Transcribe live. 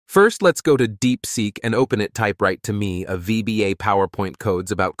First, let's go to DeepSeek and open it. Type "Write to me" a VBA PowerPoint codes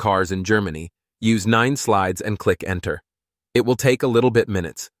about cars in Germany. Use 9 slides and click Enter. It will take a little bit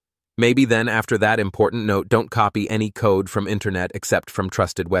minutes. Maybe then after that, important note, don't copy any code from internet except from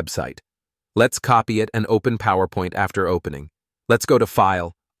trusted website. Let's copy it and open PowerPoint after opening. Let's go to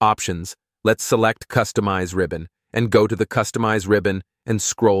File, Options. Let's select Customize Ribbon and go to the Customize ribbon and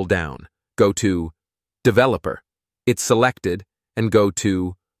scroll down. Go to Developer. It's selected and go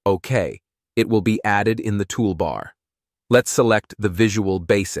to OK. It will be added in the toolbar. Let's select the Visual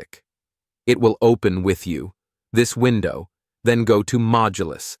Basic. It will open with you this window. Then go to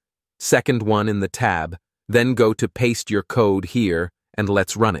Modulus. Second one in the tab. Then go to Paste your code here and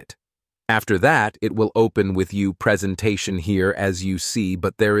let's run it. After that, it will open with you presentation here as you see,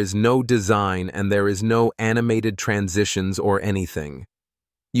 but there is no design and there is no animated transitions or anything.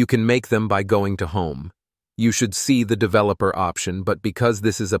 You can make them by going to Home. You should see the developer option, but because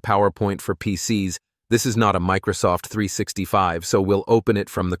this is a PowerPoint for PCs, this is not a Microsoft 365, so we'll open it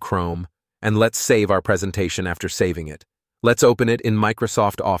from the Chrome. And let's save our presentation after saving it. Let's open it in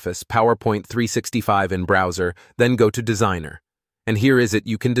Microsoft Office, PowerPoint 365 in browser, then go to Designer. And here is it.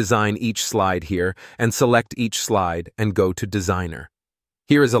 You can design each slide here and select each slide and go to Designer.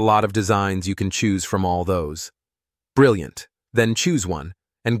 Here is a lot of designs you can choose from all those. Brilliant. Then choose one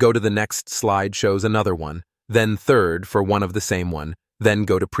and go to the next slide shows another one, then third for one of the same one, then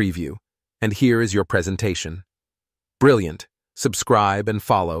go to Preview. And here is your presentation. Brilliant. Subscribe and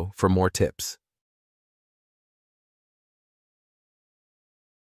follow for more tips.